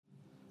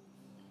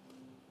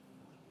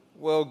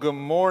Well, good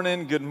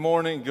morning, good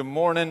morning, good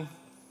morning.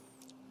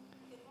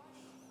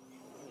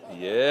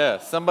 Yeah,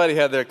 somebody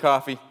had their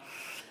coffee.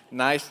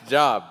 Nice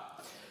job.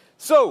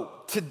 So,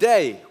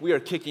 today we are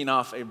kicking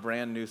off a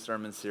brand new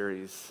sermon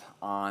series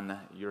on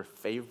your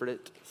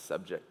favorite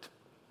subject,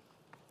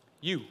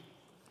 you.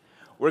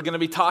 We're going to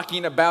be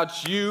talking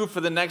about you for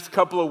the next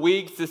couple of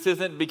weeks. This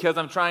isn't because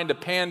I'm trying to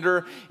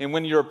pander and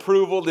win your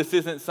approval. This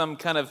isn't some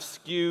kind of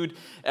skewed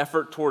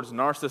effort towards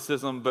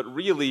narcissism, but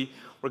really,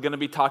 we're going to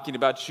be talking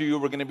about you.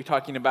 We're going to be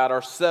talking about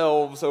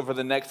ourselves over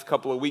the next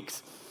couple of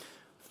weeks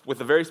with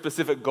a very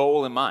specific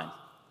goal in mind.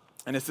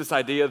 And it's this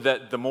idea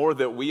that the more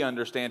that we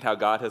understand how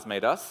God has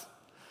made us,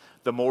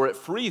 the more it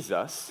frees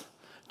us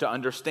to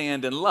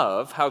understand and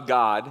love how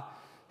God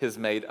has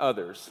made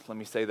others. Let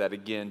me say that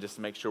again just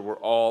to make sure we're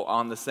all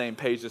on the same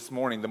page this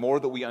morning. The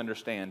more that we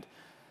understand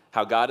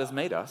how God has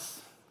made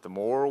us, the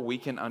more we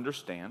can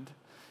understand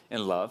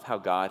and love how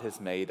God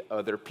has made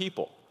other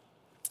people.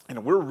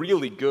 And we're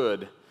really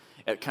good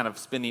at kind of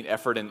spending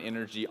effort and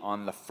energy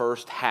on the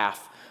first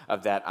half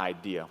of that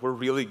idea. We're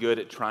really good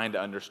at trying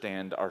to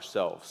understand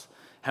ourselves.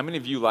 How many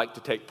of you like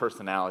to take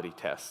personality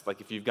tests?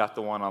 Like if you've got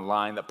the one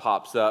online that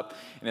pops up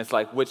and it's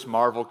like, which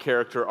Marvel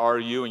character are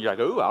you? And you're like,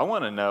 ooh, I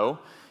want to know.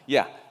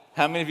 Yeah.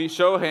 How many of you,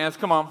 show of hands,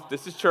 come on,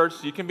 this is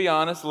church, you can be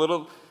honest, a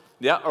little,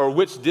 yeah, or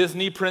which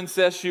Disney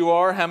princess you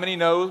are. How many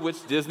know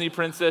which Disney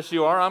princess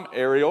you are? I'm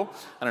Ariel.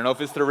 I don't know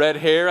if it's the red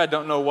hair, I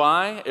don't know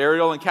why.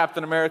 Ariel and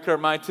Captain America are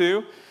my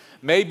two.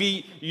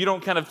 Maybe you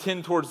don't kind of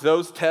tend towards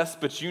those tests,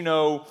 but you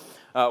know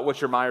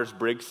what your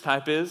Myers-Briggs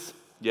type is.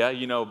 Yeah,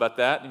 you know about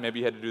that. Maybe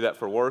you had to do that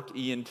for work,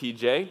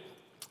 ENTJ.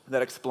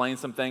 That explains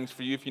some things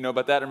for you if you know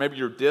about that. Or maybe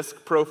your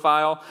DISC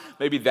profile,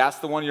 maybe that's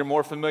the one you're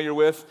more familiar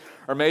with.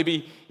 Or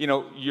maybe, you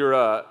know, your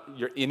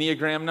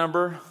Enneagram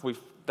number.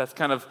 That's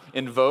kind of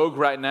in vogue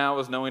right now,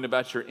 is knowing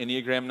about your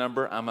Enneagram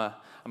number. I'm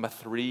a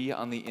 3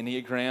 on the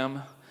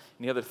Enneagram.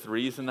 Any other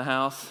 3s in the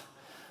house?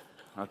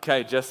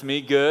 Okay, just me,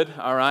 good.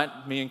 All right,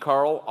 me and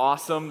Carl,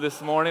 awesome this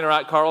morning. All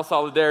right, Carl,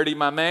 solidarity,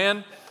 my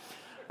man.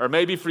 Or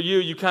maybe for you,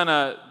 you kind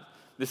of,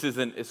 this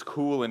isn't as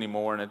cool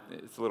anymore, and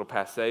it's a little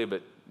passé,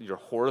 but your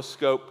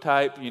horoscope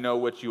type, you know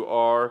what you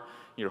are,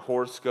 your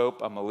horoscope.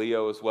 I'm a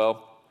Leo as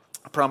well.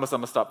 I promise I'm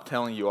going to stop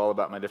telling you all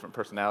about my different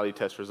personality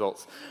test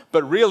results.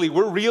 But really,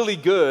 we're really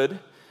good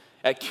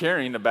at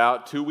caring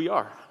about who we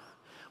are.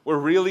 We're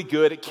really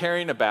good at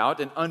caring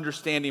about and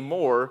understanding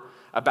more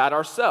about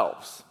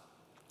ourselves.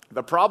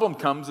 The problem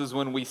comes is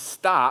when we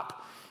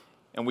stop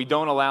and we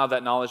don't allow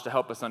that knowledge to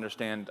help us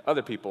understand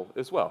other people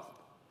as well.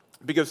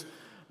 Because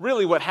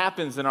really what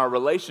happens in our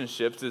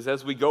relationships is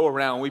as we go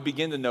around, we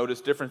begin to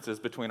notice differences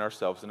between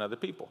ourselves and other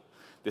people.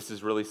 This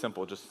is really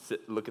simple. Just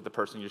look at the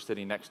person you're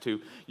sitting next to.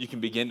 You can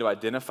begin to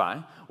identify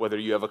whether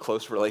you have a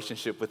close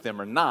relationship with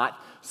them or not,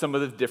 some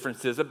of the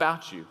differences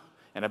about you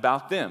and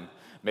about them.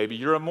 Maybe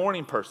you're a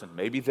morning person.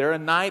 Maybe they're a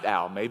night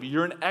owl. Maybe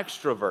you're an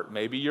extrovert.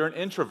 Maybe you're an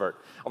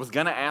introvert. I was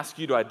going to ask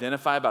you to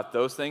identify about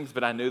those things,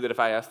 but I knew that if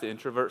I asked the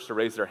introverts to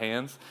raise their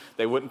hands,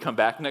 they wouldn't come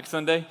back next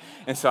Sunday.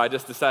 And so I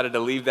just decided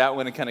to leave that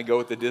one and kind of go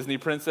with the Disney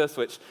princess,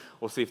 which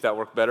we'll see if that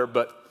worked better.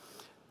 But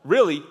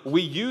really,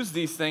 we use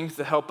these things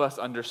to help us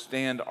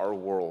understand our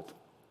world.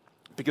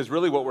 Because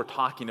really what we're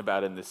talking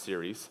about in this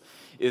series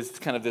is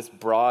kind of this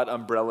broad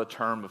umbrella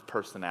term of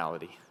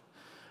personality.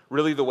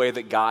 Really the way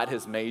that God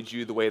has made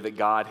you, the way that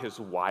God has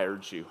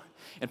wired you.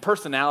 And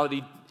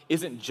personality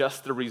isn't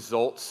just the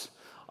results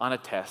on a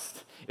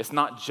test. It's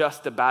not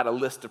just about a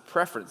list of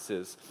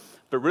preferences.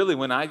 But really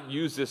when I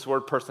use this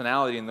word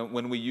personality, and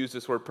when we use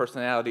this word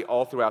personality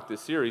all throughout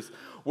this series,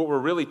 what we're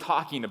really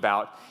talking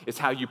about is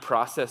how you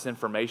process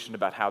information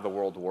about how the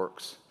world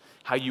works.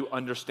 How you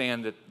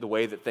understand the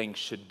way that things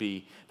should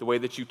be, the way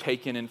that you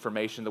take in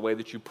information, the way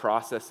that you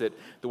process it,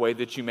 the way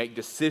that you make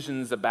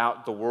decisions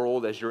about the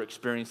world as you're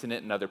experiencing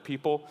it and other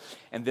people,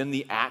 and then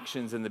the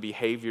actions and the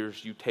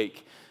behaviors you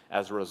take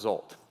as a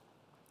result.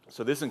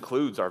 So this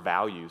includes our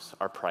values,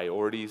 our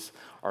priorities,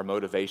 our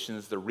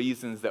motivations, the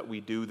reasons that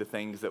we do the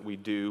things that we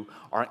do,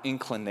 our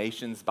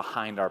inclinations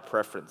behind our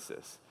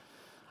preferences.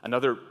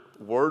 Another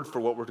word for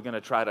what we're going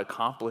to try to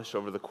accomplish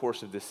over the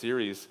course of this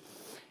series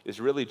is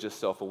really just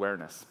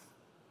self-awareness.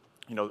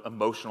 You know,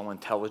 emotional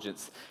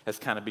intelligence has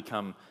kind of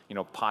become,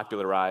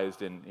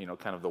 popularized in,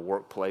 kind of the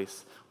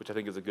workplace, which I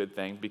think is a good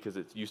thing because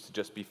it used to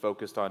just be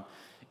focused on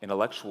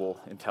intellectual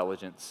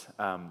intelligence.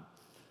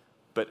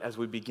 But as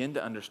we begin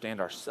to understand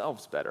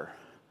ourselves better,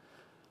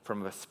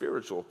 from a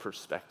spiritual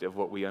perspective,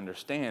 what we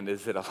understand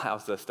is it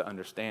allows us to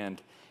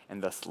understand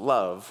and thus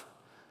love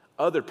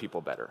other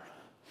people better.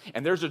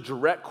 And there's a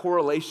direct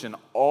correlation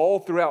all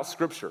throughout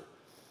Scripture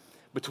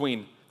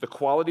between the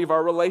quality of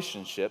our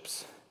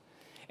relationships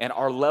and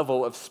our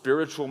level of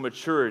spiritual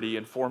maturity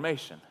and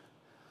formation.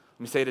 Let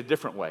me say it a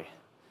different way.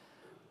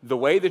 The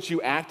way that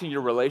you act in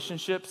your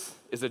relationships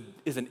is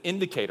an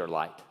indicator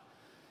light.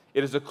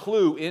 It is a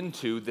clue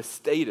into the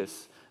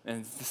status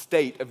and the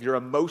state of your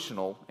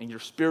emotional and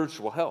your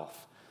spiritual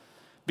health.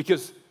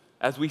 Because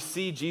as we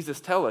see Jesus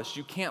tell us,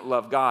 you can't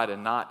love God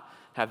and not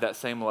have that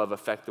same love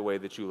affect the way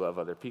that you love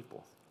other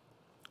people.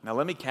 Now,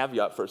 let me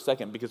caveat for a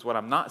second, because what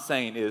I'm not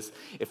saying is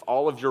if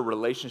all of your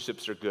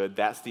relationships are good,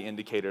 that's the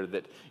indicator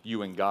that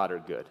you and God are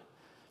good.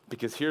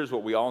 Because here's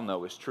what we all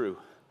know is true.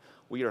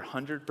 We are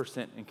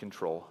 100% in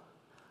control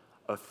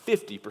of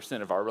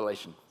 50% of our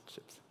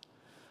relationships.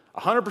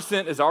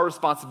 100% is our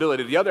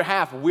responsibility. The other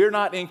half, we're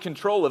not in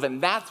control of,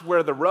 and that's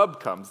where the rub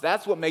comes.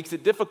 That's what makes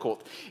it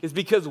difficult, is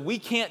because we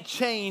can't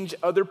change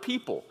other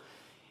people.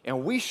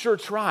 And we sure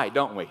try,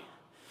 don't we?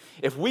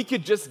 If we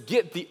could just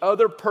get the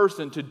other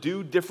person to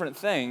do different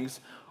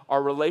things,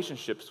 our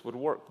relationships would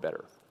work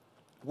better,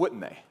 wouldn't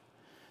they?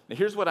 Now,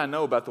 here's what I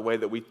know about the way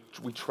that we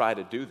try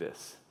to do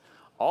this.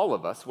 All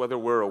of us, whether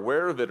we're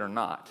aware of it or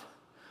not,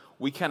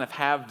 we kind of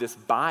have this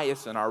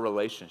bias in our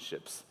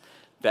relationships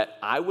that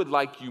I would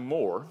like you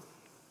more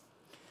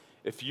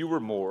if you were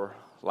more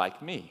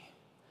like me.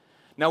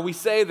 Now, we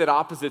say that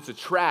opposites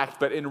attract,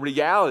 but in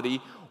reality,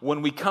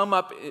 when we come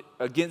up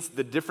against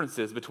the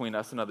differences between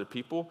us and other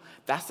people,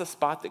 that's the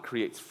spot that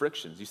creates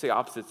frictions. You say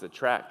opposites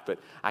attract, but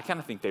I kind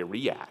of think they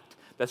react.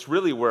 That's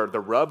really where the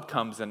rub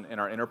comes in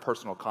our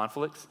interpersonal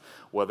conflicts,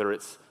 whether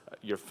it's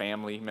your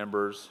family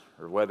members,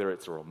 or whether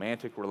it's a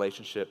romantic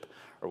relationship,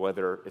 or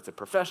whether it's a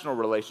professional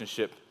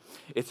relationship.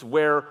 It's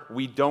where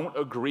we don't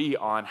agree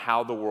on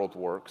how the world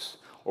works,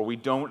 or we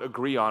don't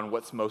agree on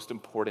what's most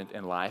important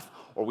in life,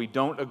 or we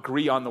don't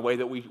agree on the way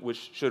that we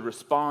should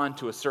respond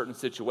to a certain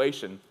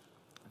situation.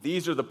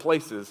 These are the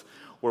places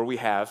where we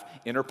have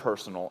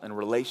interpersonal and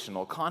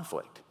relational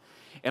conflict.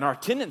 And our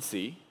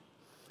tendency,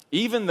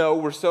 even though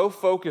we're so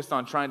focused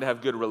on trying to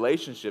have good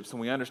relationships and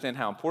we understand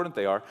how important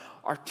they are,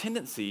 our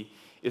tendency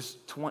is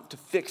to want to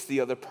fix the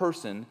other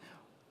person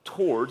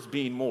towards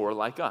being more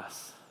like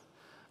us.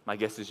 My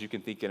guess is you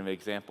can think of an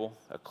example,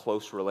 a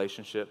close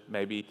relationship.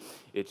 Maybe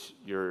it's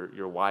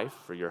your wife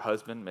or your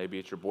husband. Maybe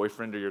it's your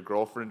boyfriend or your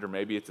girlfriend, or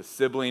maybe it's a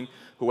sibling,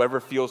 whoever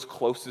feels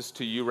closest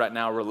to you right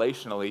now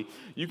relationally.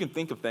 You can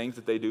think of things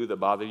that they do that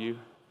bother you,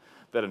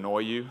 that annoy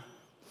you.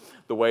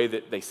 The way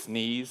that they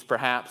sneeze,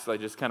 perhaps,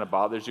 that just kind of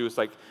bothers you. It's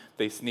like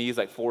they sneeze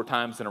like 4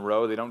 times in a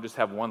row. They don't just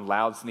have one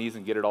loud sneeze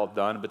and get it all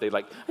done, but they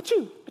like,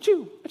 achoo,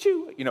 achoo,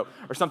 achoo,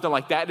 or something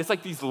like that. It's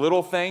like these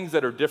little things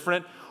that are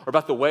different, or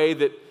about the way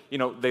that,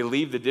 they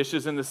leave the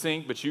dishes in the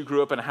sink, but you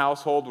grew up in a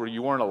household where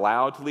you weren't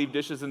allowed to leave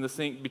dishes in the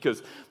sink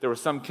because there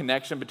was some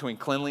connection between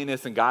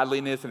cleanliness and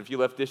godliness, and if you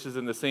left dishes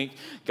in the sink,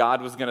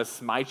 God was going to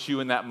smite you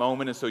in that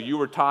moment, and so you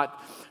were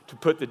taught to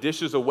put the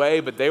dishes away,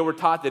 but they were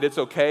taught that it's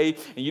okay,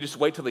 and you just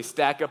wait till they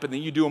stack up, and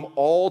then you do them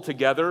all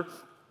together,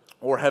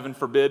 or heaven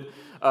forbid,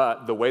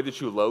 the way that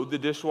you load the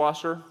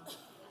dishwasher,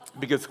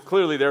 because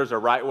clearly there's a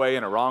right way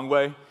and a wrong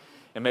way.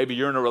 And maybe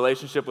you're in a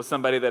relationship with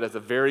somebody that has a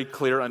very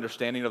clear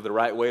understanding of the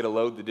right way to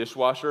load the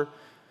dishwasher.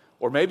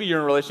 Or maybe you're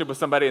in a relationship with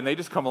somebody and they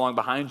just come along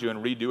behind you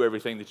and redo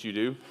everything that you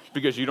do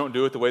because you don't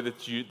do it the way that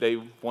they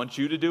want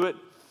you to do it.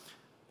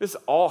 This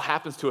all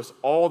happens to us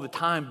all the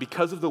time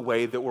because of the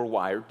way that we're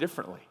wired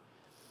differently.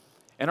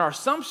 And our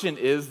assumption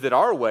is that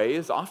our way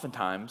is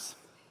oftentimes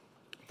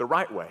the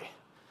right way.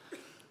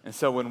 And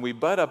so when we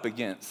butt up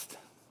against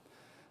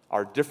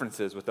our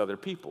differences with other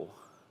people,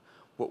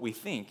 what we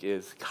think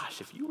is, gosh,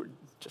 if you were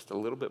just a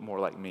little bit more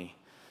like me,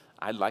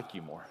 I'd like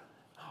you more.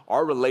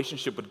 Our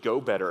relationship would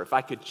go better if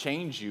I could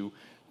change you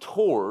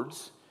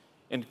towards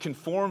and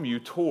conform you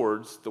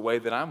towards the way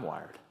that I'm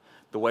wired,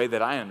 the way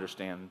that I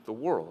understand the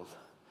world.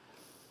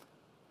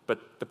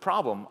 But the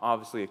problem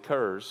obviously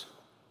occurs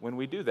when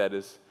we do that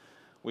is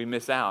we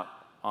miss out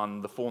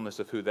on the fullness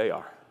of who they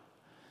are.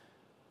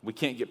 We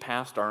can't get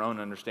past our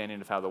own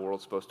understanding of how the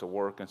world's supposed to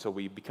work, and so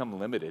we become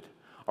limited.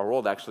 Our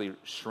world actually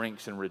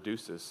shrinks and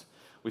reduces.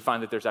 We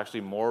find that there's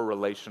actually more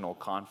relational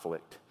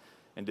conflict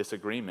and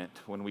disagreement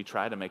when we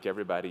try to make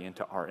everybody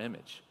into our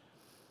image.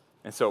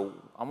 And so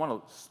I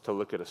want to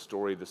look at a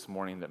story this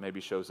morning that maybe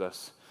shows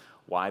us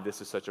why this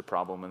is such a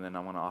problem, and then I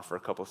want to offer a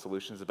couple of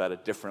solutions about a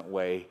different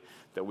way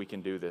that we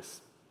can do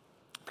this.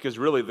 Because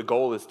really the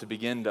goal is to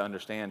begin to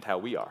understand how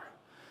we are,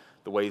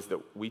 the ways that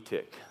we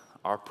tick,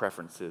 our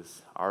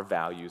preferences, our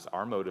values,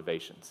 our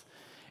motivations.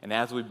 And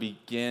as we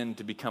begin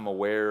to become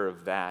aware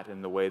of that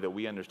in the way that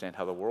we understand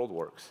how the world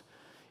works,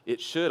 it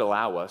should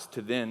allow us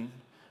to then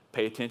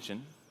pay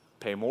attention,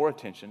 pay more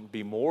attention,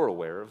 be more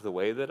aware of the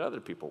way that other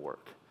people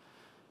work.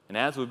 And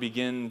as we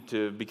begin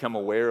to become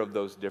aware of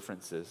those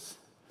differences,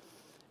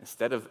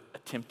 instead of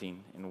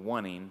attempting and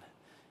wanting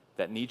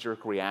that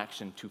knee-jerk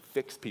reaction to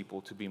fix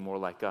people to be more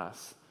like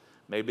us,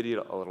 maybe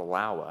it'll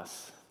allow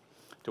us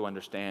to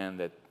understand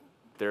that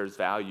there's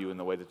value in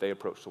the way that they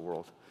approach the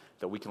world,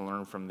 that we can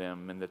learn from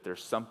them, and that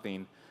there's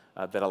something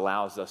that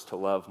allows us to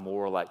love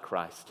more like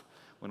Christ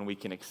when we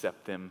can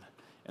accept them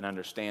and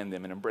understand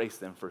them and embrace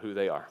them for who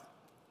they are.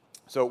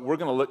 So we're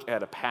going to look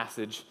at a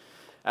passage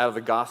out of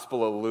the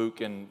Gospel of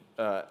Luke, and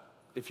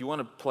if you want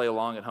to play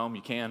along at home,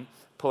 you can.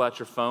 Pull out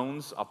your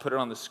phones. I'll put it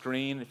on the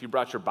screen. If you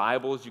brought your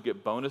Bibles, you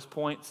get bonus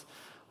points.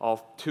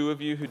 All 2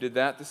 of you who did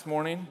that this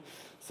morning.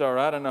 It's all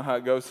right. I know how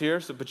it goes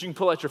here. But you can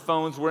pull out your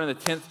phones. We're in the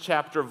 10th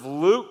chapter of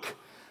Luke,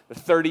 the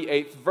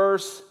 38th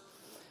verse,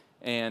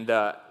 and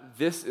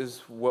this is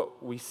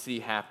what we see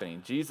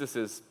happening. Jesus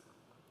is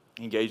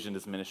engaged in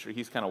his ministry.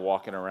 He's kind of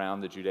walking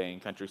around the Judean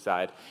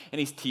countryside, and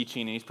he's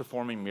teaching, and he's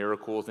performing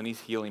miracles, and he's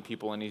healing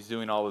people, and he's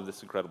doing all of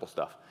this incredible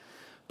stuff.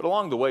 But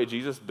along the way,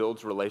 Jesus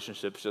builds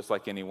relationships just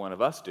like any one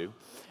of us do.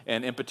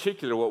 And in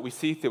particular, what we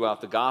see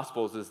throughout the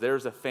Gospels is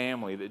there's a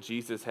family that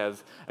Jesus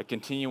has a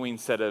continuing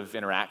set of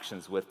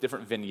interactions with,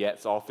 different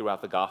vignettes all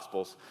throughout the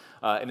Gospels.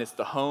 And it's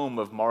the home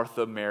of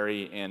Martha,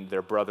 Mary, and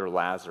their brother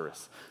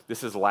Lazarus.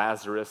 This is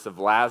Lazarus of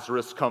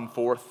Lazarus Come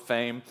Forth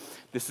fame.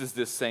 This is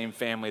this same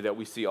family that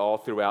we see all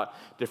throughout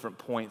different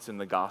points in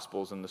the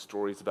Gospels and the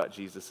stories about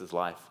Jesus'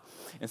 life.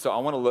 And so I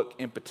want to look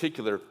in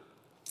particular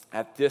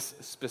at this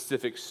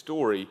specific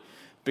story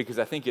because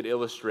I think it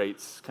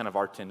illustrates kind of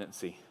our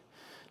tendency.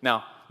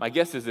 Now, my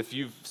guess is if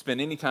you've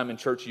spent any time in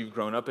church, you've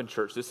grown up in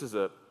church, this is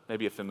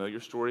maybe a familiar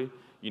story.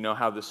 You know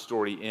how this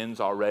story ends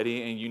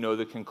already, and you know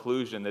the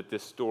conclusion that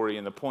this story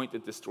and the point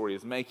that this story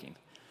is making.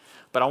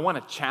 But I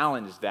want to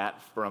challenge that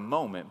for a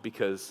moment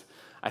because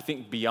I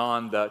think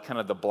beyond the kind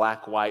of the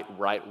black, white,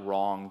 right,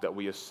 wrong that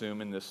we assume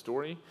in this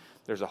story,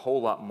 there's a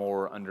whole lot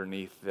more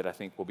underneath that I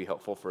think will be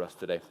helpful for us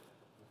today.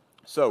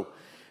 So,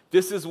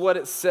 this is what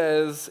it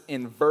says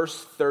in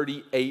verse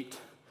 38,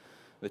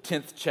 the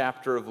 10th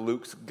chapter of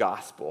Luke's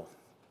gospel.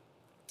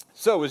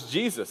 So as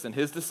Jesus and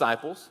his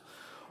disciples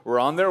were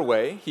on their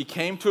way, he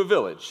came to a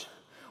village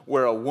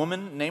where a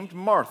woman named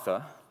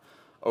Martha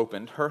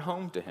opened her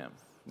home to him.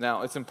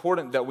 Now, it's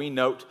important that we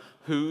note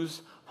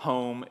whose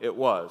home it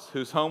was.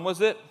 Whose home was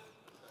it?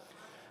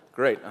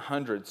 Great,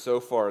 100 so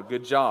far.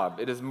 Good job.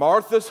 It is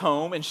Martha's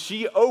home, and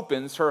she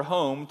opens her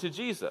home to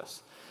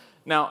Jesus.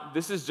 Now,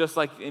 this is just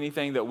like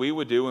anything that we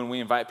would do when we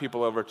invite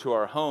people over to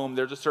our home.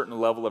 There's a certain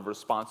level of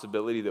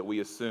responsibility that we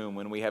assume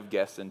when we have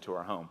guests into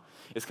our home.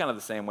 It's kind of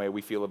the same way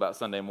we feel about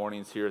Sunday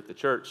mornings here at the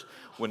church.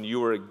 When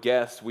you are a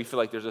guest, we feel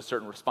like there's a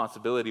certain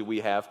responsibility we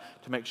have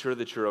to make sure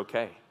that you're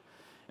okay.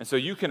 And so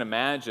you can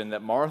imagine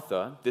that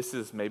Martha, this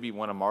is maybe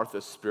one of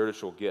Martha's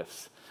spiritual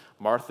gifts.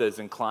 Martha is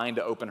inclined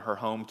to open her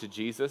home to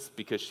Jesus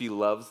because she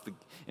loves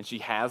and she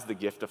has the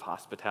gift of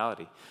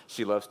hospitality.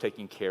 She loves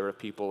taking care of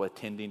people,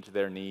 attending to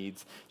their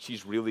needs.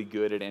 She's really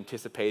good at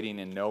anticipating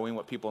and knowing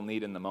what people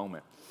need in the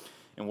moment.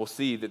 And we'll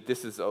see that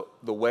this is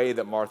the way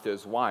that Martha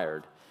is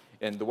wired.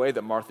 And the way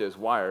that Martha is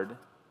wired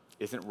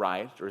isn't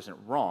right or isn't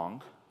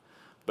wrong,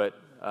 but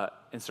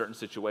in certain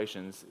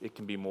situations, it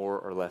can be more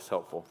or less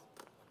helpful.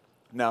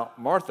 Now,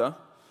 Martha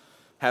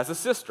has a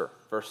sister.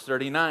 Verse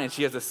 39,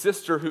 she has a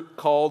sister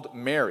called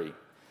Mary.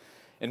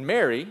 And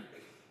Mary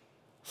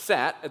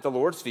sat at the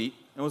Lord's feet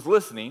and was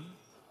listening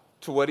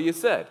to what he had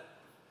said.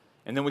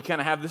 And then we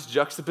kind of have this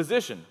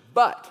juxtaposition.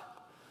 But,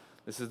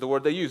 this is the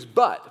word they use,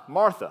 but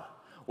Martha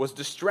was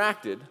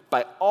distracted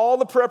by all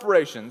the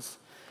preparations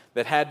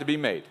that had to be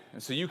made.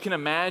 And so you can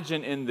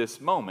imagine in this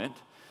moment,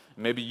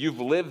 maybe you've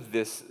lived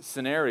this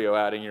scenario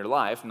out in your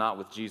life, not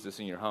with Jesus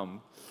in your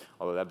home,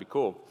 although that'd be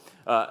cool,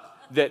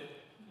 that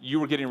you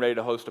were getting ready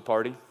to host a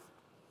party,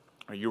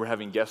 or you were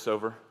having guests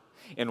over,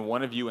 and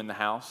one of you in the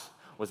house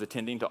was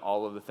attending to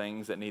all of the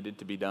things that needed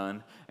to be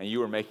done, and you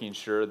were making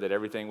sure that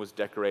everything was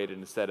decorated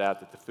and set out,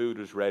 that the food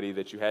was ready,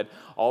 that you had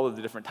all of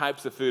the different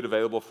types of food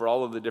available for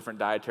all of the different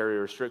dietary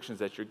restrictions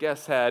that your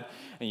guests had,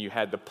 and you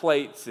had the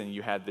plates, and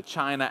you had the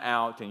china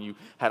out, and you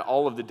had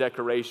all of the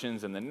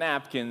decorations and the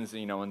napkins,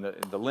 and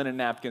the linen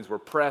napkins were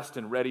pressed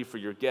and ready for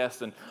your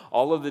guests, and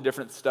all of the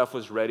different stuff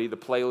was ready, the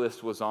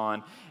playlist was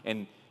on,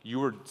 and you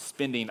were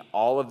spending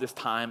all of this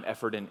time,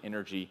 effort, and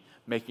energy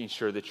making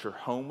sure that your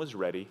home was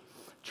ready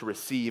to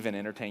receive and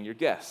entertain your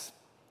guests.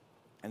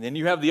 And then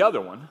you have the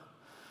other one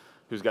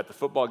who's got the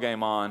football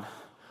game on,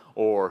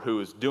 or who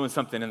is doing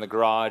something in the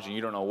garage and you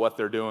don't know what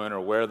they're doing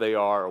or where they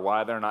are or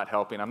why they're not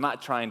helping. I'm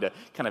not trying to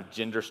kind of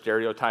gender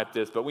stereotype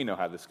this, but we know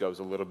how this goes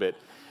a little bit.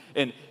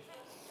 And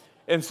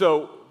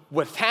so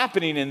what's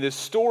happening in this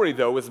story,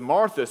 though, is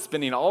Martha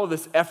spending all of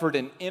this effort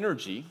and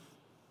energy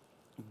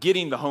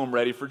getting the home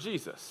ready for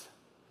Jesus.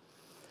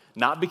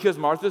 Not because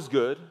Martha's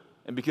good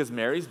and because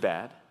Mary's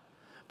bad,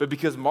 but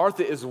because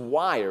Martha is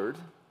wired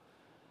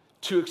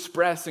to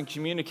express and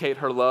communicate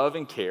her love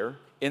and care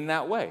in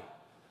that way.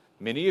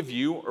 Many of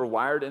you are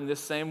wired in this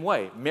same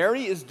way.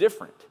 Mary is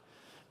different.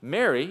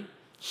 Mary,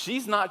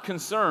 she's not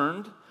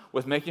concerned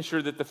with making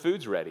sure that the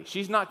food's ready.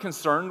 She's not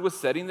concerned with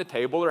setting the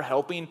table or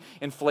helping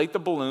inflate the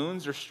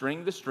balloons or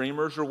string the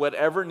streamers or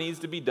whatever needs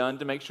to be done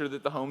to make sure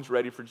that the home's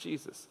ready for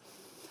Jesus.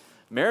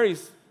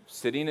 Mary's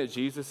sitting at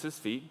Jesus'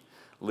 feet,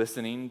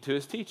 listening to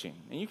his teaching.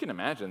 And you can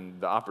imagine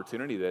the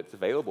opportunity that's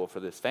available for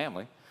this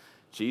family.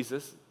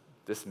 Jesus,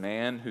 this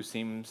man who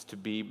seems to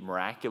be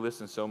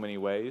miraculous in so many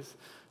ways,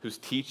 who's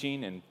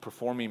teaching and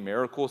performing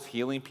miracles,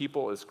 healing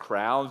people as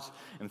crowds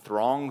and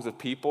throngs of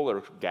people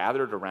are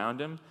gathered around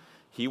him.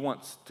 He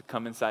wants to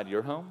come inside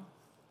your home.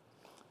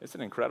 It's an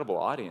incredible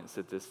audience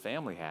that this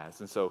family has.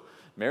 And so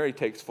Mary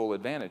takes full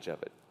advantage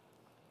of it.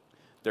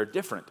 They're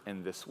different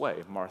in this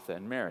way, Martha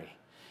and Mary.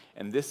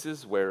 And this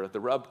is where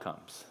the rub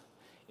comes.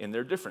 In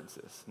their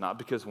differences, not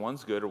because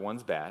one's good or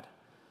one's bad,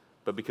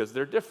 but because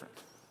they're different.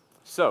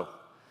 So,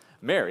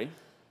 Mary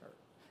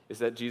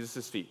is at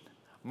Jesus' feet.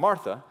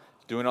 Martha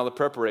is doing all the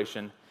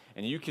preparation,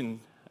 and you can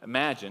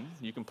imagine,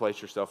 you can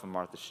place yourself in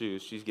Martha's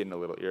shoes. She's getting a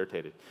little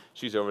irritated.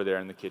 She's over there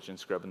in the kitchen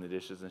scrubbing the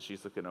dishes, and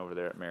she's looking over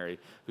there at Mary,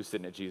 who's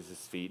sitting at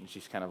Jesus' feet, and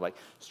she's kind of like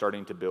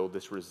starting to build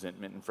this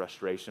resentment and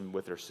frustration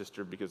with her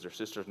sister because her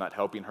sister's not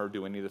helping her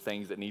do any of the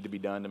things that need to be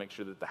done to make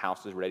sure that the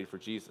house is ready for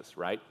Jesus,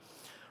 right?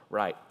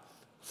 Right.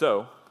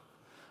 So,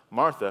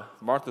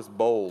 Martha's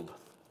bold,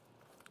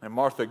 and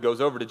Martha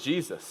goes over to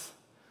Jesus,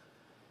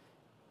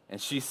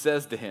 and she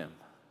says to him,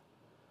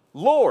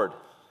 Lord,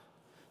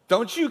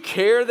 don't you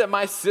care that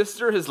my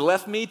sister has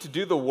left me to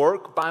do the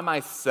work by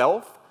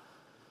myself?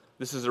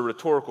 This is a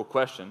rhetorical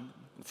question.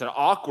 It's an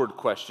awkward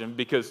question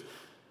because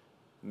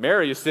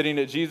Mary is sitting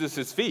at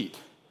Jesus' feet.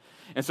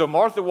 And so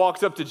Martha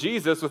walks up to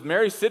Jesus with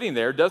Mary sitting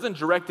there, doesn't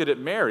direct it at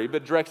Mary,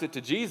 but directs it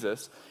to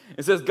Jesus,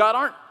 and says,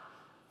 God,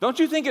 don't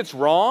you think it's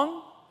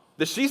wrong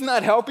that she's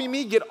not helping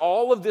me get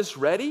all of this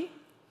ready?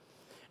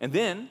 And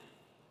then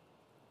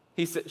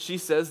she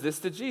says this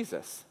to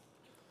Jesus.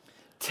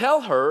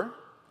 Tell her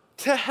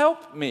to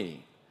help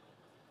me.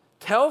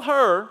 Tell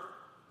her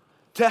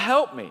to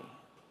help me.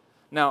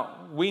 Now,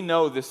 we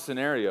know this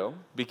scenario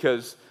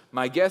because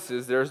my guess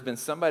is there's been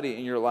somebody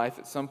in your life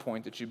at some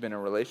point that you've been in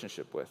a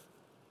relationship with.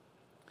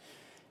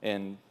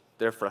 And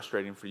they're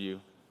frustrating for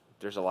you.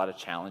 There's a lot of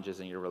challenges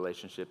in your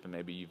relationship, and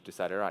maybe you've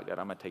decided, all right, God,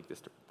 I'm going to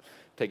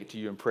take it to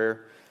you in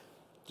prayer.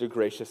 Dear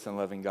gracious and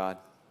loving God,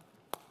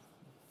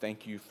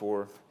 thank you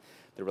for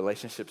the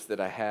relationships that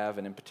I have,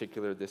 and in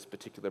particular, this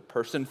particular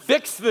person.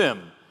 Fix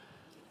them.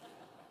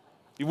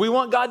 We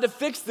want God to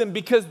fix them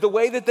because the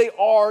way that they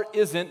are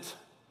isn't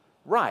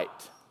right,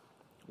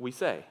 we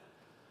say.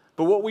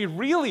 But what we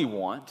really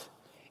want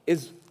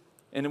is,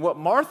 and what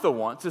Martha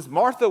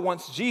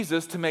wants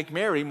Jesus to make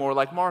Mary more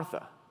like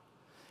Martha.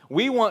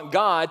 We want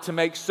God to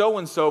make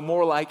so-and-so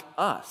more like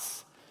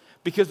us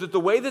because the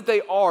way that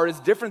they are is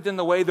different than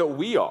the way that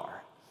we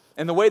are.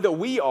 And the way that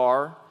we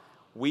are,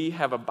 we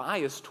have a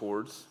bias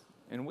towards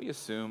and we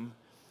assume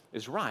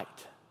is right.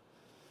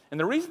 And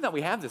the reason that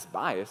we have this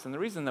bias and the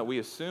reason that we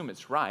assume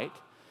it's right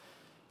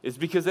is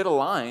because it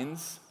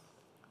aligns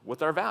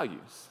with our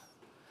values.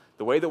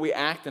 The way that we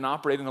act and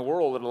operate in the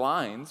world, it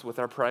aligns with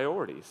our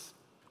priorities.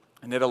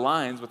 And it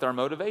aligns with our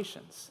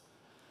motivations.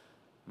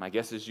 My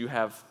guess is you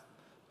have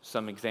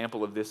some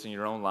example of this in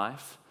your own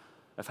life,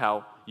 of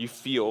how you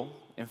feel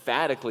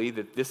emphatically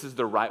that this is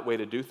the right way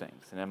to do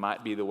things. And it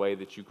might be the way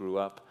that you grew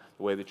up,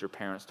 the way that your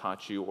parents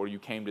taught you, or you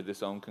came to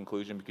this own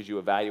conclusion because you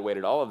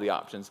evaluated all of the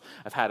options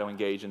of how to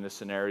engage in this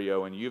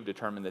scenario, and you've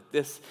determined that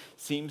this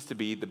seems to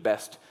be the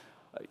best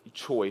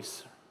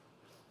choice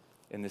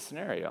in this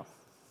scenario.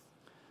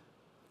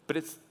 But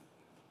it's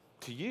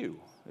to you.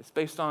 It's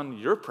based on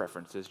your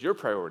preferences, your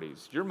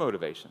priorities, your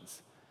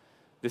motivations.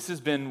 This has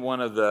been one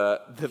of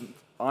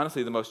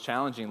honestly, the most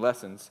challenging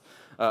lessons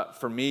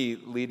for me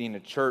leading a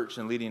church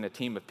and leading a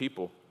team of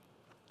people.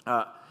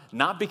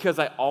 Not because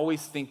I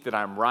always think that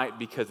I'm right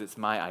because it's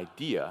my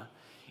idea.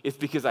 It's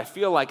because I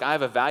feel like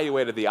I've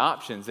evaluated the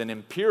options, and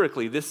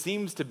empirically, this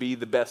seems to be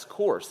the best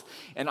course.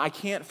 And I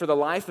can't for the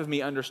life of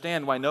me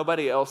understand why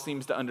nobody else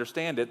seems to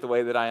understand it the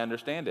way that I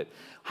understand it.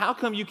 How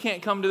come you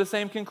can't come to the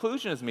same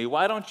conclusion as me?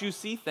 Why don't you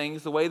see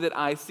things the way that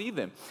I see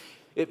them?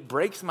 It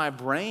breaks my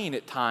brain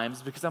at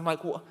times because I'm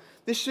like, well,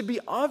 this should be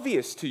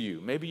obvious to you.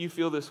 Maybe you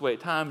feel this way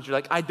at times. You're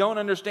like, I don't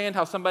understand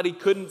how somebody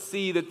couldn't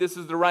see that this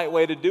is the right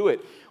way to do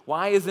it.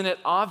 Why isn't it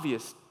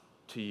obvious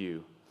to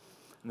you?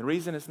 And the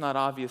reason it's not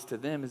obvious to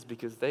them is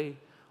because they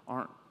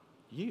aren't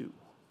you.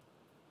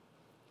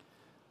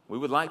 We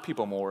would like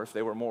people more if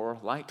they were more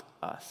like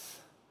us.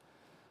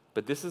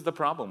 But this is the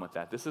problem with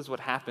that. This is what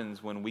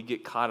happens when we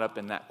get caught up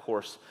in that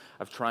course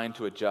of trying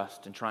to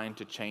adjust and trying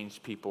to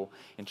change people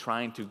and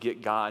trying to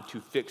get God to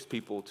fix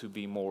people to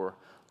be more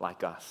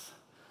like us.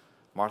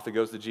 Martha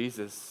goes to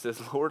Jesus, says,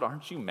 Lord,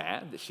 aren't you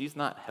mad that she's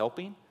not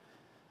helping?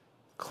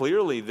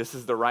 Clearly, this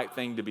is the right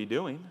thing to be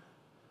doing.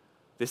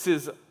 This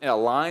is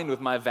aligned with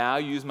my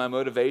values, my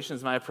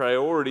motivations, my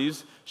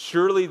priorities.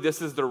 Surely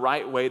this is the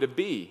right way to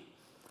be.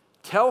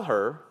 Tell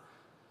her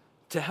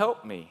to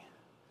help me.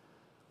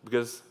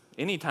 Because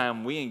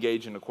anytime we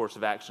engage in a course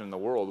of action in the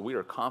world, we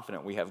are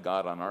confident we have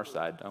God on our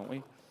side, don't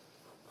we?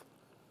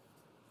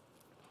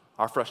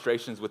 Our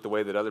frustrations with the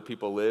way that other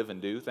people live and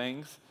do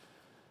things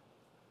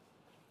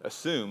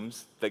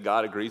assumes that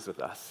God agrees with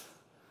us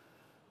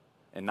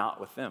and not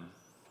with them.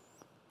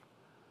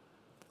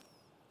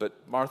 But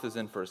Martha's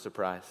in for a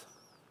surprise.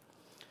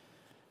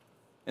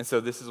 And so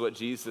this is what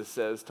Jesus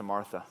says to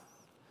Martha.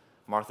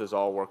 Martha's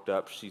all worked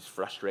up. She's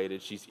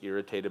frustrated. She's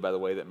irritated by the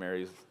way that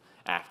Mary's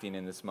acting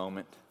in this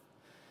moment.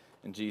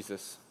 And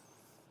Jesus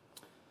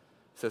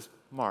says,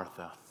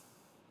 Martha,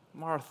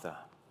 Martha,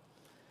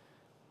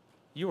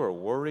 you are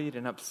worried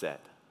and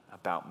upset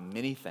about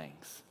many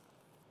things.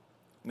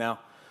 Now,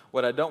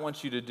 what I don't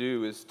want you to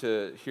do is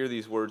to hear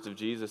these words of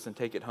Jesus and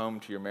take it home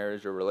to your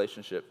marriage or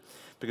relationship,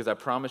 because I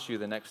promise you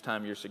the next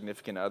time your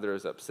significant other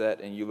is upset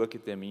and you look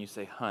at them and you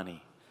say,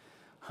 honey,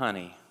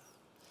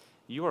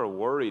 you are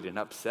worried and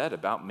upset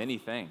about many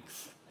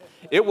things.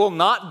 It will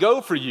not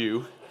go for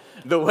you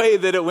the way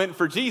that it went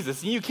for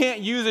Jesus. You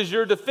can't use as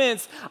your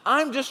defense,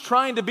 I'm just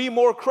trying to be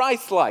more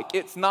Christ-like.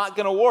 It's not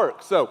going to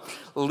work. So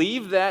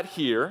leave that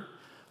here,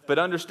 but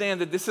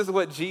understand that this is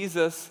what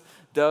Jesus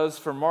does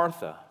for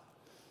Martha.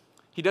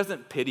 He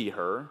doesn't pity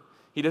her.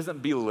 He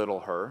doesn't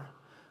belittle her.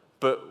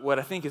 But what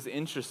I think is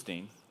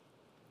interesting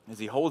is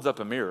he holds up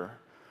a mirror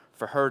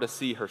for her to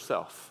see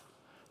herself,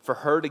 for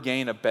her to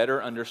gain a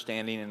better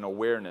understanding and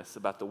awareness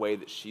about the way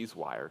that she's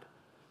wired,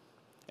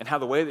 and how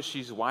the way that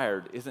she's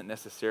wired isn't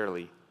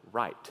necessarily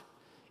right.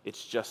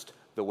 It's just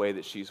the way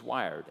that she's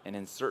wired. And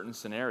in certain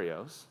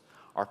scenarios,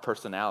 our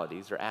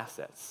personalities are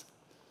assets.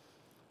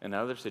 In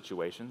other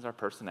situations, our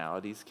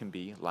personalities can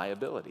be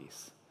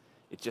liabilities.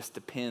 It just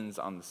depends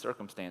on the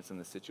circumstance and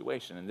the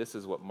situation. And this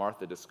is what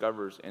Martha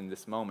discovers in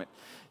this moment.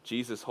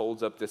 Jesus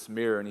holds up this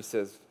mirror and he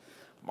says,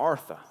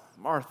 Martha,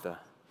 Martha,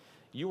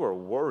 you are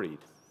worried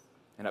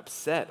and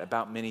upset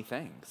about many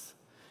things.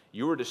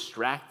 You are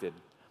distracted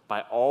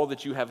by all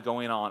that you have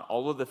going on,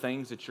 all of the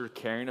things that you're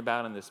caring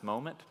about in this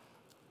moment.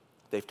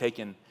 They've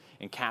taken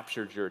and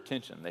captured your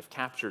attention. They've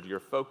captured your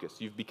focus.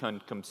 You've become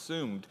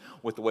consumed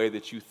with the way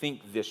that you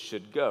think this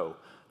should go,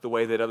 the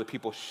way that other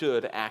people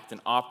should act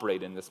and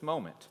operate in this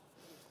moment.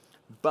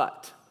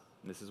 But,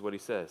 and this is what he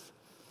says,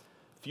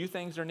 few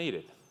things are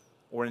needed,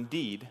 or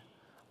indeed,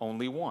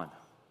 only one.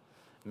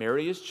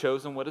 Mary has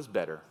chosen what is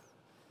better,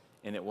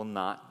 and it will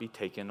not be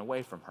taken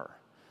away from her.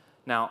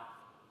 Now,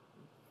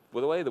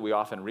 well, the way that we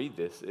often read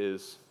this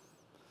is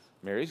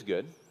Mary's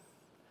good,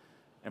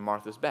 and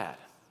Martha's bad.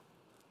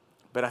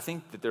 But I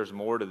think that there's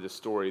more to this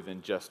story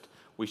than just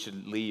we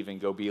should leave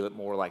and go be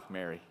more like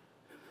Mary.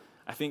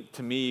 I think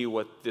to me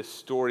what this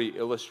story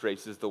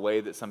illustrates is the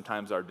way that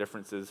sometimes our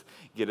differences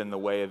get in the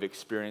way of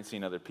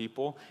experiencing other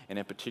people, and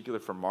in particular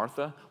for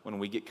Martha, when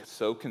we get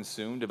so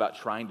consumed about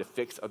trying to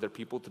fix other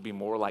people to be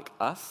more like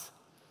us,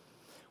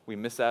 we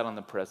miss out on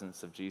the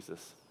presence of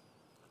Jesus,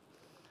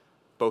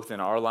 both in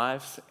our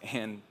lives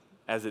and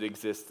as it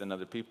exists in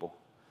other people.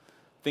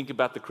 Think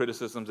about the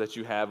criticisms that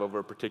you have over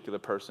a particular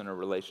person or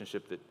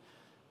relationship that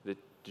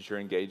you're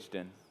engaged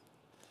in.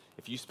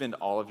 If you spend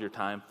all of your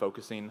time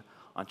focusing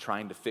on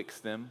trying to fix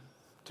them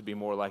to be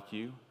more like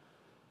you,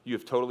 you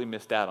have totally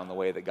missed out on the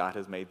way that God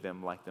has made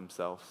them like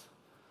themselves.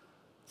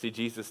 See,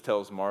 Jesus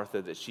tells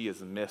Martha that she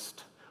has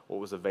missed what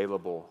was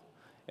available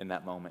in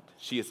that moment.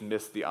 She has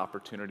missed the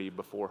opportunity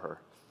before her.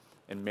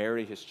 And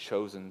Mary has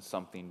chosen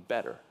something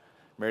better.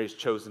 Mary has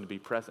chosen to be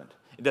present.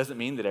 It doesn't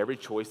mean that every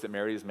choice that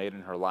Mary has made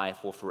in her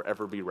life will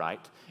forever be right,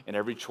 and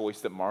every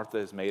choice that Martha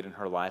has made in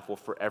her life will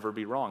forever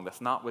be wrong.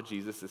 That's not what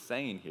Jesus is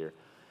saying here.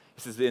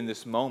 He says, in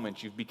this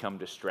moment, you've become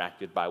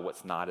distracted by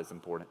what's not as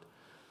important.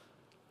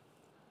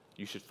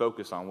 You should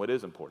focus on what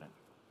is important.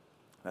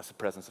 That's the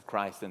presence of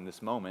Christ in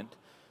this moment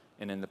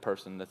and in the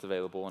person that's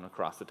available and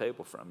across the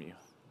table from you.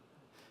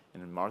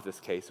 And in Martha's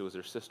case, it was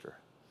her sister.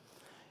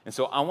 And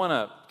so I want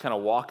to kind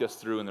of walk us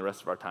through in the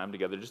rest of our time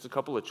together just a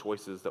couple of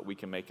choices that we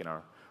can make in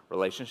our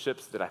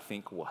relationships that I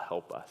think will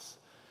help us,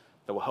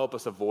 that will help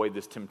us avoid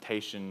this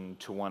temptation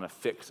to want to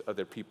fix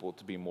other people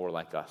to be more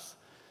like us,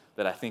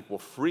 that I think will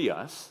free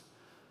us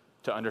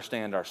to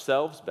understand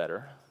ourselves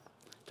better,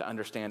 to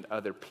understand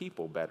other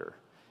people better,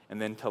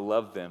 and then to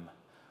love them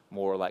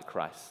more like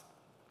Christ.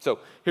 So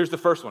here's the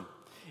first one.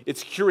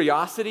 It's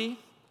curiosity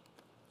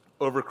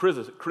over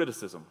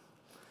criticism.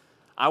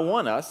 I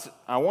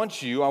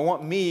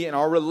want me in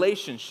our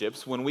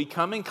relationships, when we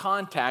come in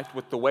contact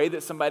with the way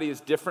that somebody is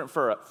different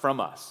from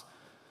us,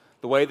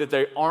 the way that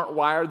they aren't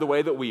wired the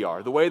way that we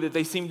are, the way that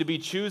they seem to be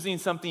choosing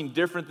something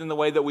different than the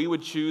way that we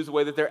would choose, the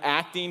way that they're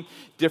acting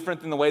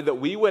different than the way that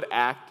we would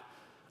act,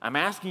 I'm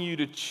asking you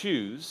to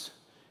choose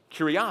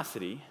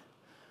curiosity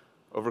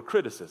over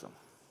criticism.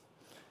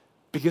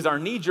 Because our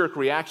knee-jerk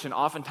reaction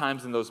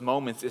oftentimes in those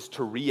moments is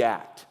to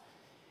react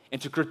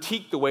and to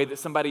critique the way that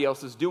somebody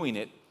else is doing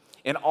it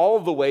in all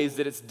of the ways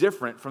that it's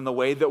different from the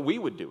way that we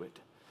would do it.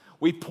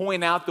 We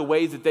point out the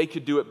ways that they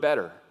could do it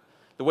better,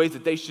 the ways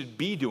that they should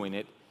be doing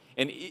it,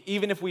 and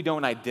even if we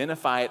don't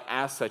identify it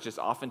as such, it's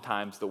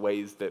oftentimes the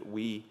ways that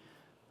we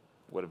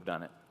would have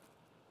done it.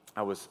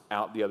 I was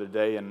out the other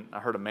day and I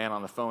heard a man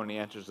on the phone, and he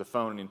answers the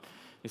phone and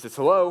he says,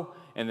 hello,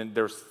 and then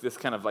there's this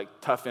kind of like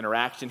tough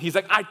interaction. He's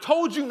like, I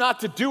told you not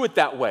to do it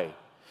that way.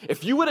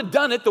 If you would have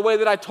done it the way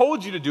that I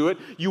told you to do it,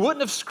 you wouldn't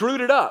have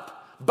screwed it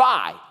up.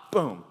 Bye.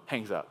 Boom.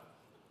 Hangs up.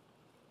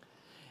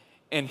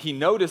 And he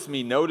noticed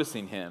me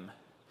noticing him,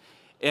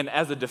 and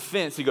as a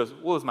defense, he goes,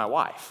 well, it's my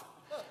wife.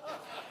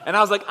 And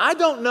I was like, I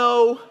don't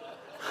know.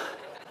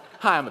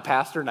 Hi, I'm a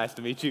pastor. Nice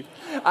to meet you.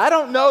 I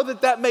don't know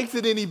that makes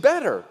it any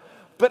better.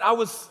 But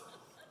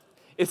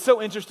it's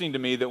so interesting to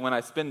me that when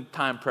I spend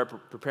time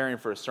preparing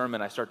for a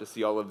sermon, I start to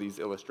see all of these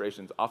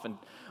illustrations, often,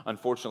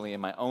 unfortunately,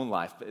 in my own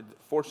life.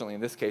 Fortunately,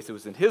 in this case, it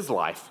was in his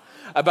life,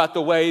 about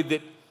the way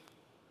that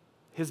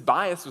his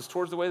bias was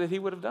towards the way that he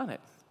would have done it.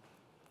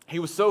 He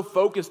was so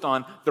focused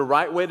on the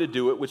right way to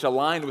do it, which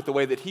aligned with the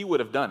way that he would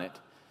have done it,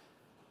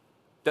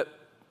 that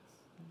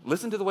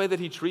listen to the way that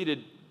he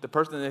treated the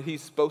person that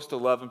he's supposed to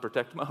love and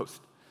protect most,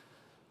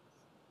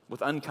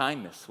 with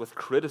unkindness, with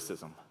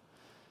criticism.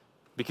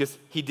 because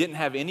he didn't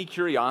have any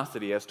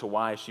curiosity as to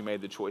why she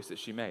made the choice that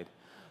she made.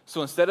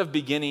 So instead of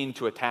beginning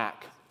to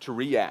attack, to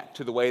react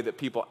to the way that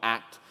people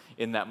act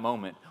in that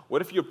moment,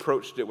 what if you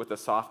approached it with a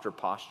softer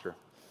posture?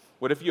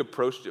 What if you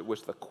approached it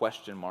with a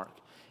question mark?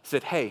 He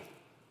said, hey,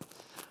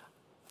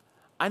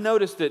 I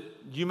noticed that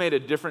you made a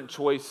different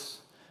choice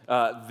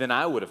than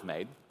I would have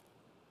made.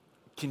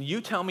 Can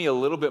you tell me a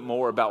little bit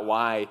more about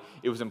why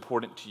it was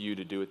important to you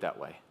to do it that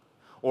way?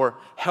 Or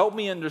help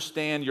me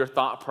understand your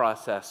thought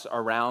process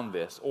around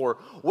this. Or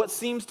what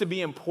seems to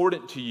be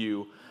important to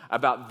you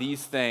about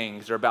these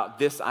things or about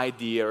this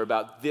idea or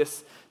about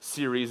this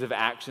series of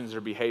actions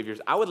or behaviors.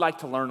 I would like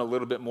to learn a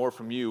little bit more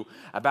from you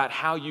about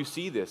how you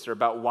see this or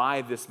about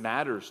why this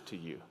matters to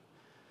you.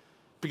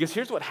 Because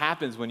here's what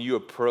happens when you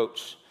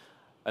approach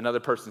another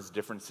person's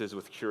differences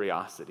with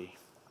curiosity.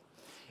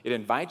 It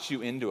invites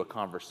you into a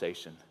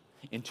conversation,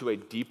 into a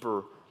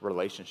deeper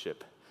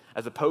relationship.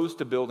 As opposed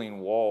to building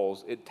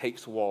walls, it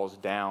takes walls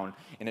down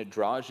and it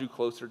draws you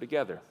closer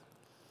together.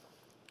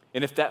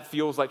 And if that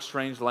feels like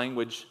strange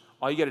language,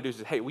 all you got to do is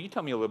say, hey, will you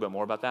tell me a little bit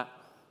more about that?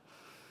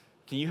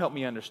 Can you help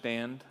me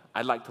understand?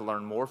 I'd like to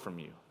learn more from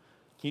you.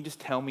 Can you just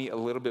tell me a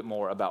little bit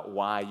more about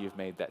why you've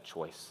made that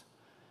choice?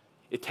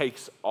 It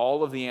takes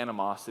all of the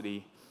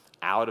animosity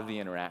out of the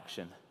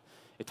interaction.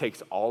 It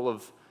takes all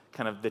of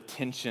kind of the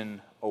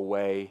tension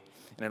away,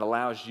 and it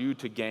allows you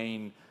to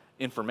gain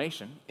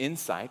information,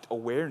 insight,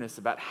 awareness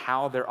about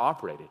how they're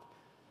operated.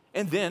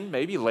 And then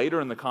maybe later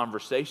in the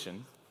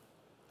conversation,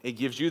 it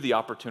gives you the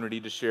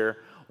opportunity to share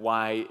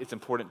why it's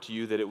important to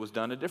you that it was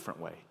done a different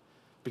way,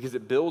 because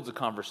it builds a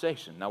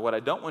conversation. Now, what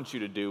I don't want you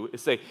to do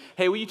is say,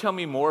 hey, will you tell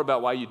me more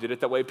about why you did it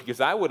that way? Because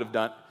I would have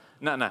done,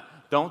 no,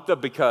 don't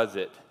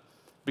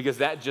because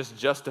that just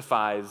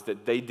justifies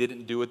that they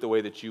didn't do it the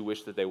way that you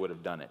wish that they would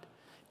have done it.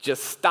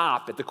 Just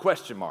stop at the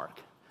question mark.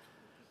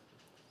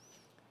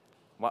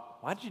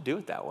 Why did you do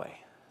it that way?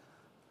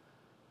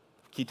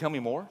 Can you tell me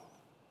more?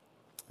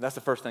 That's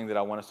the first thing that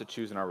I want us to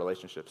choose in our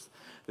relationships.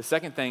 The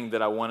second thing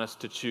that I want us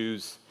to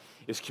choose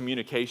is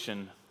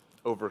communication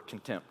over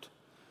contempt.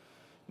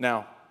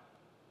 Now,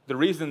 the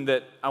reason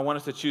that I want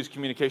us to choose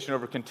communication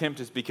over contempt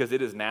is because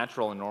it is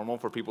natural and normal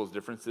for people's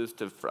differences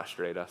to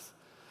frustrate us.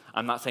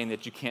 I'm not saying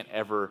that you can't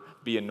ever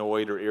be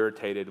annoyed or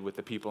irritated with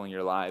the people in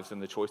your lives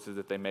and the choices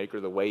that they make or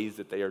the ways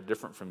that they are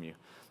different from you.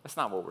 That's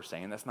not what we're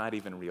saying. That's not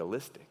even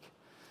realistic.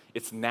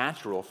 It's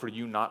natural for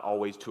you not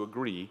always to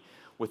agree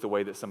with the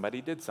way that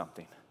somebody did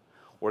something,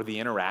 or the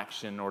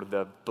interaction, or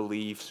the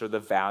beliefs, or the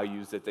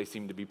values that they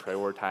seem to be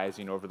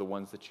prioritizing over the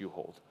ones that you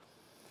hold.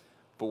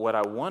 But what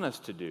I want us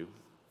to do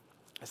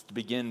is to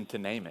begin to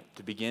name it,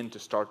 to begin to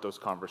start those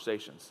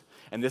conversations.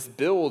 And this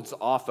builds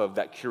off of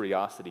that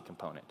curiosity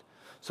component.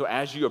 So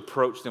as you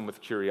approach them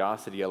with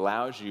curiosity, it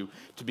allows you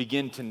to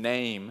begin to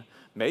name,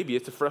 maybe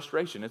it's a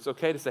frustration. It's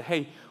okay to say,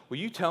 hey, will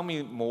you tell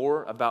me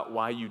more about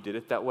why you did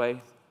it that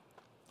way?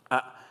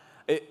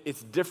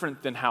 It's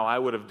different than how I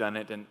would have done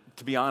it. And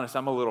to be honest,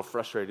 I'm a little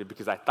frustrated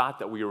because I thought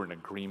that we were in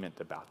agreement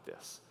about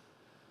this.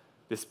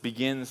 This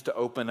begins to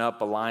open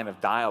up a line of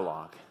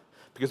dialogue.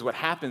 Because what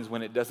happens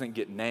when it doesn't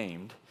get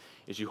named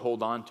is you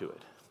hold on to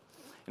it.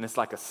 And it's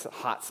like a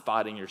hot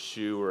spot in your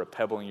shoe or a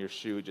pebble in your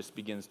shoe. It just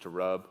begins to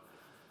rub.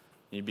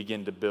 And you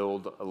begin to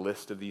build a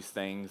list of these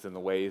things and the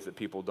ways that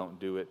people don't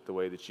do it, the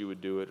way that you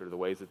would do it, or the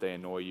ways that they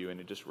annoy you. And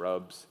it just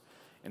rubs,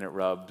 and it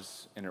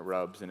rubs, and it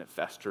rubs, and it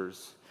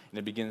festers. And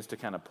it begins to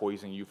kind of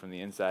poison you from the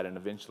inside, and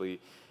eventually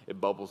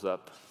it bubbles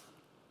up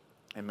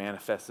and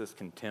manifests as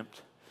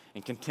contempt.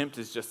 And contempt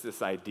is just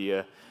this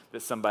idea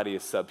that somebody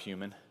is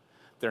subhuman.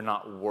 They're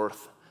not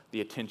worth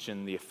the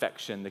attention, the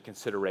affection, the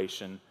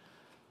consideration,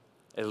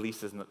 at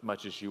least as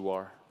much as you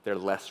are. They're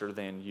lesser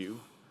than you.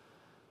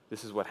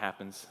 This is what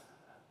happens.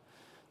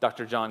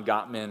 Dr. John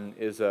Gottman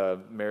is a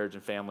marriage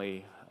and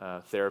family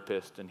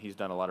therapist, and he's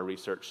done a lot of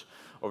research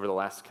over the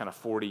last kind of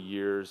 40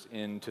 years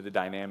into the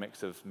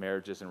dynamics of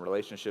marriages and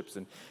relationships.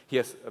 And he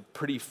has a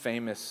pretty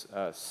famous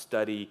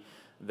study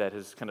that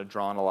has kind of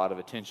drawn a lot of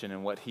attention.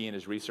 And what he and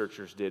his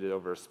researchers did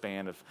over a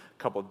span of a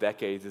couple of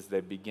decades is they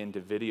begin to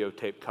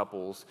videotape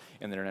couples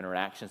in their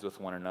interactions with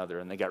one another.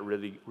 And they got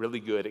really, really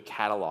good at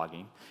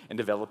cataloging and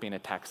developing a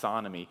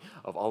taxonomy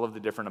of all of the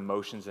different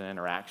emotions and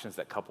interactions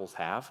that couples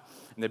have.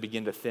 And they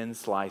begin to thin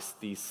slice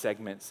these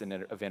segments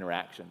of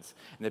interactions.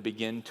 And they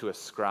begin to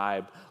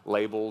ascribe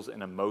labels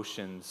and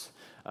emotions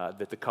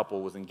that the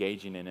couple was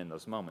engaging in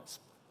those moments.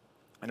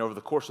 And over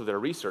the course of their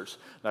research,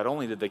 not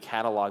only did they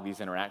catalog these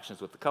interactions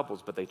with the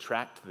couples, but they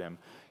tracked them,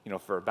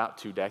 for about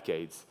 2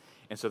 decades.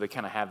 And so they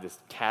kind of have this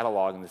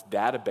catalog and this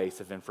database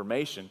of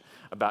information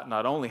about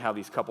not only how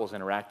these couples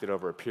interacted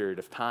over a period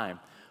of time,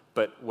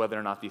 but whether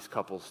or not these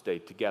couples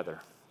stayed together.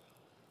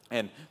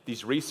 And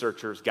these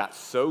researchers got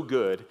so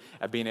good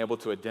at being able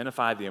to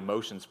identify the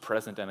emotions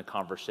present in a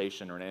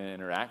conversation or in an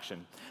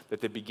interaction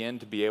that they began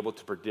to be able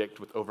to predict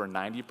with over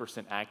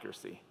 90%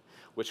 accuracy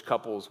which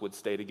couples would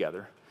stay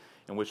together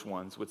and which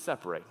ones would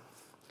separate.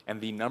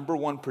 And the number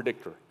one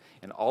predictor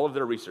in all of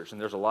their research, and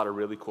there's a lot of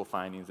really cool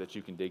findings that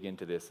you can dig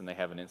into this, and they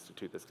have an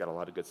institute that's got a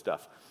lot of good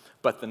stuff.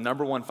 But the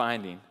number one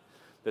finding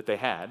that they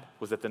had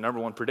was that the number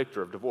one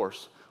predictor of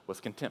divorce was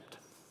contempt.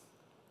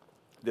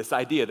 This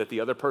idea that the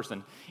other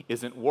person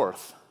isn't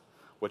worth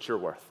what you're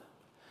worth.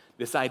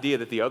 This idea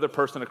that the other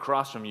person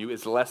across from you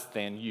is less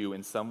than you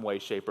in some way,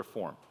 shape, or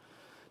form.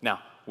 Now,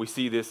 we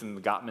see this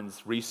in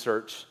Gottman's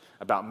research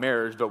about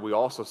marriage, but we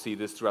also see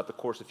this throughout the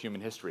course of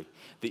human history.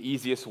 The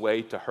easiest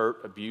way to hurt,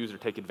 abuse, or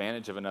take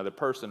advantage of another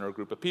person or a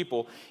group of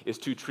people is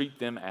to treat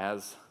them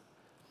as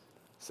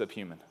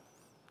subhuman,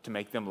 to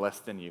make them less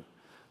than you.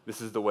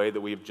 This is the way that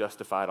we have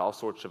justified all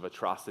sorts of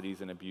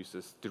atrocities and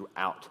abuses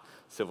throughout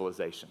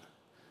civilization.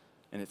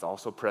 And it's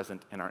also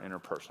present in our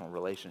interpersonal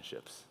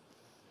relationships.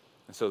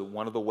 And so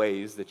one of the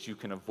ways that you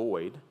can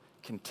avoid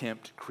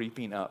contempt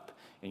creeping up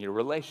in your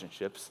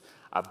relationships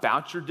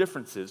about your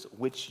differences,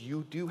 which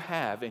you do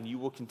have and you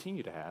will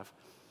continue to have,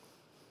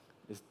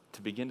 is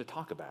to begin to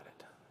talk about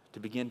it, to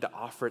begin to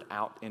offer it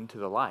out into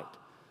the light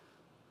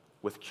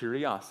with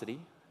curiosity,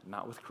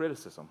 not with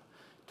criticism,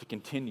 to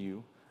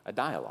continue a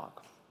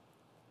dialogue.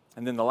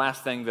 And then the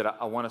last thing that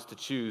I want us to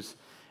choose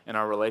in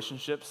our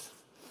relationships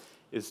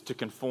is to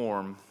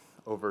conform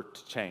over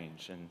to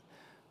change. And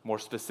more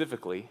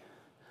specifically,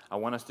 I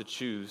want us to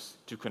choose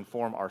to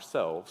conform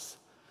ourselves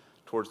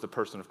towards the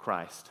person of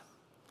Christ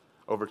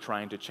over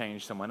trying to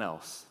change someone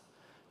else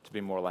to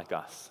be more like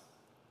us.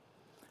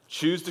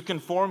 Choose to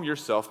conform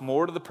yourself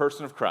more to the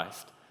person of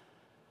Christ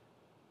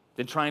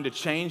than trying to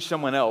change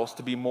someone else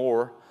to be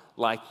more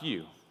like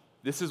you.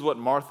 This is what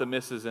Martha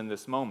misses in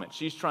this moment.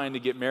 She's trying to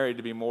get married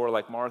to be more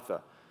like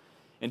Martha.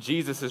 And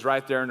Jesus is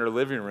right there in her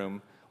living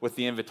room with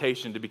the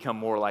invitation to become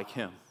more like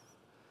him.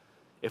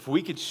 If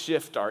we could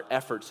shift our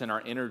efforts and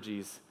our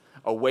energies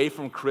away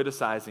from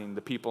criticizing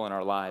the people in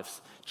our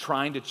lives,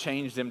 trying to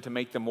change them to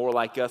make them more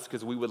like us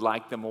because we would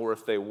like them more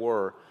if they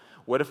were,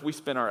 what if we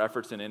spent our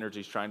efforts and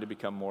energies trying to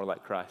become more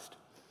like Christ?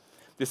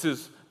 This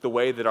is the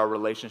way that our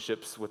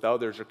relationships with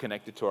others are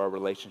connected to our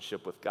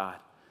relationship with God.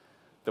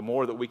 The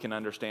more that we can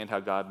understand how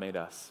God made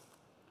us,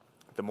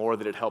 the more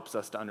that it helps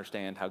us to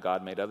understand how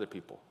God made other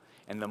people,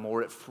 and the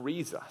more it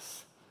frees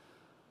us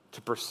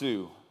to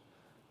pursue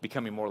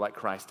becoming more like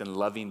Christ and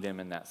loving them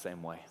in that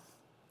same way.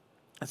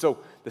 And so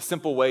the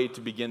simple way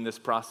to begin this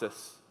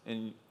process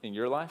in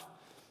your life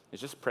is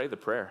just pray the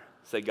prayer.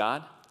 Say,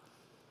 God,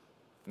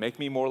 make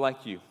me more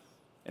like you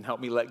and help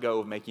me let go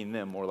of making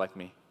them more like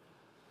me.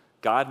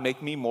 God,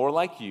 make me more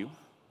like you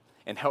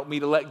and help me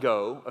to let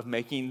go of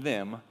making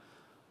them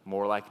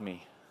more like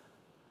me.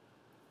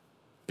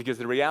 Because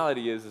the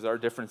reality is our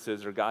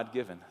differences are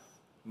God-given.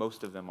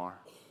 Most of them are.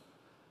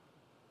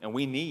 And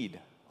we need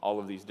all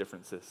of these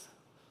differences.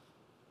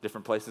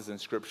 Different places in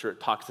Scripture, it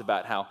talks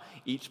about how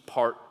each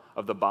part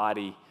of the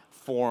body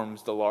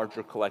forms the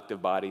larger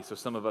collective body. So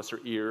some of us are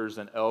ears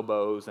and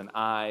elbows and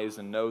eyes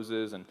and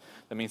noses, and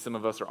that means some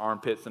of us are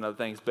armpits and other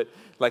things. But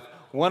like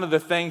one of the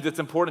things that's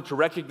important to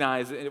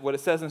recognize, what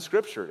it says in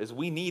Scripture, is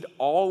we need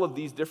all of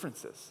these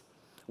differences.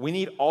 We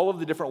need all of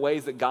the different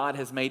ways that God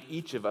has made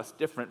each of us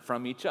different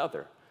from each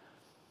other.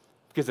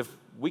 Because if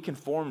we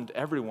conformed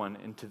everyone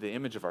into the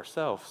image of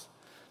ourselves,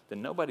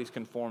 then nobody's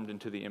conformed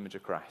into the image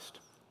of Christ.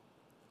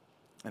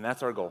 And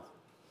that's our goal,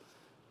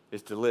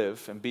 is to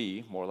live and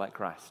be more like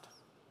Christ.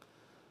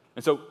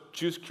 And so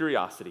choose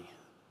curiosity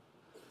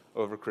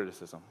over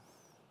criticism.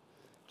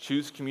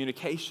 Choose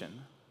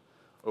communication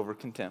over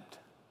contempt.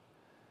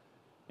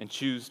 And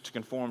choose to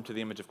conform to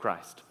the image of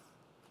Christ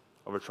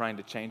over trying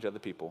to change other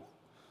people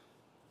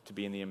to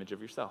be in the image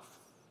of yourself.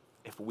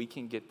 If we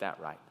can get that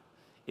right,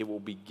 it will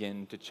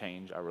begin to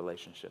change our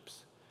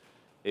relationships.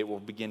 It will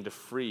begin to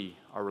free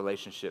our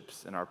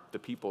relationships and the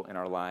people in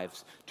our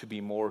lives to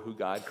be more who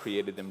God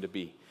created them to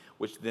be,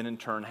 which then in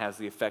turn has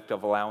the effect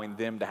of allowing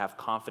them to have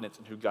confidence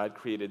in who God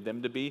created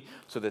them to be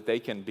so that they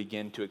can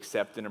begin to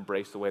accept and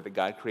embrace the way that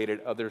God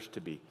created others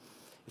to be.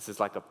 This is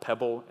like a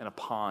pebble in a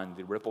pond.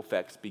 The ripple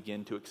effects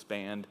begin to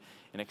expand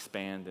and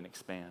expand and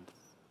expand.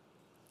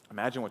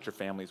 Imagine what your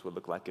families would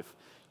look like if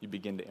you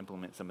begin to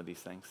implement some of these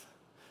things.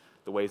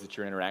 The ways that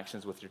your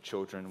interactions with your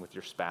children, with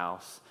your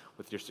spouse,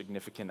 with your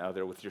significant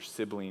other, with your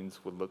siblings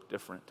would look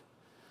different.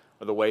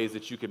 Or the ways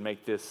that you could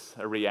make this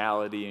a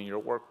reality in your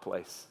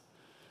workplace.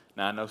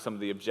 Now, I know some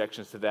of the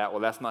objections to that.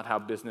 Well, that's not how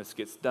business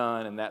gets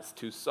done, and that's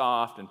too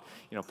soft, and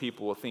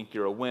people will think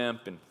you're a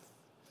wimp, and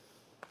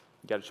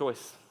you got a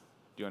choice.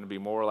 Do you want to be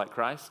more like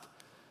Christ,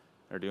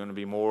 or do you want to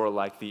be more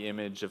like the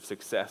image of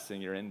success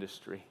in your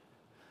industry?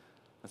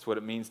 That's what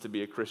it means to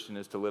be a Christian,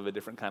 is to live a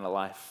different kind of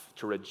life,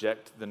 to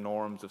reject the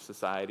norms of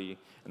society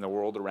and the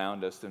world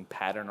around us and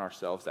pattern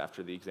ourselves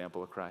after the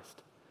example of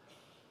Christ.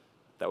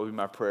 That would be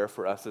my prayer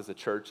for us as a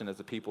church and as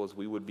a people, as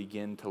we would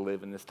begin to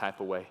live in this type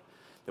of way,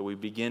 that we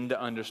begin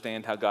to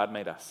understand how God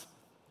made us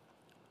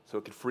so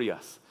it could free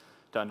us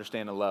to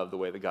understand and love the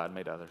way that God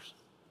made others.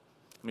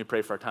 Let me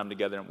pray for our time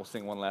together, and we'll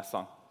sing one last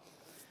song.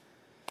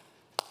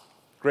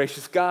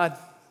 Gracious God,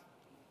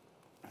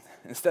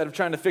 instead of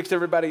trying to fix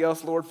everybody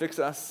else, Lord, fix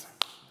us.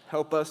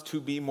 Help us to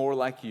be more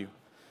like you.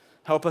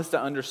 Help us to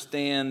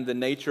understand the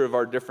nature of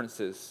our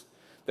differences,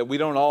 that we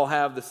don't all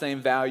have the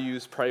same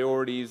values,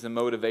 priorities, and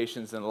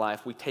motivations in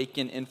life. We take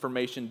in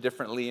information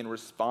differently and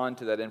respond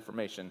to that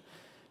information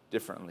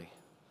differently.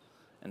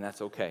 And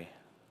that's okay.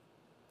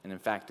 And in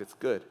fact, it's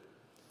good.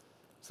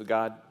 So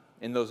God,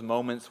 in those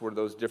moments where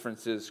those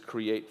differences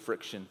create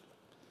friction,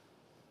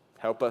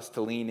 help us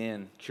to lean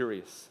in,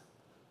 curious,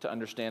 to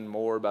understand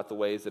more about the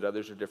ways that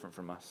others are different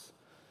from us.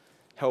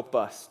 Help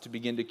us to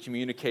begin to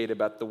communicate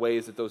about the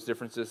ways that those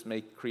differences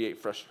may create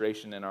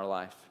frustration in our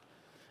life.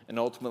 And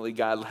ultimately,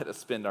 God, let us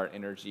spend our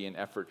energy and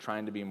effort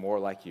trying to be more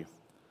like you.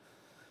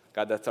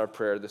 God, that's our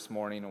prayer this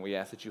morning, and we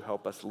ask that you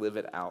help us live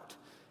it out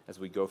as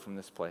we go from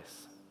this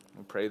place.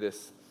 We pray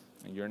this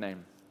in your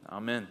name.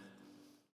 Amen.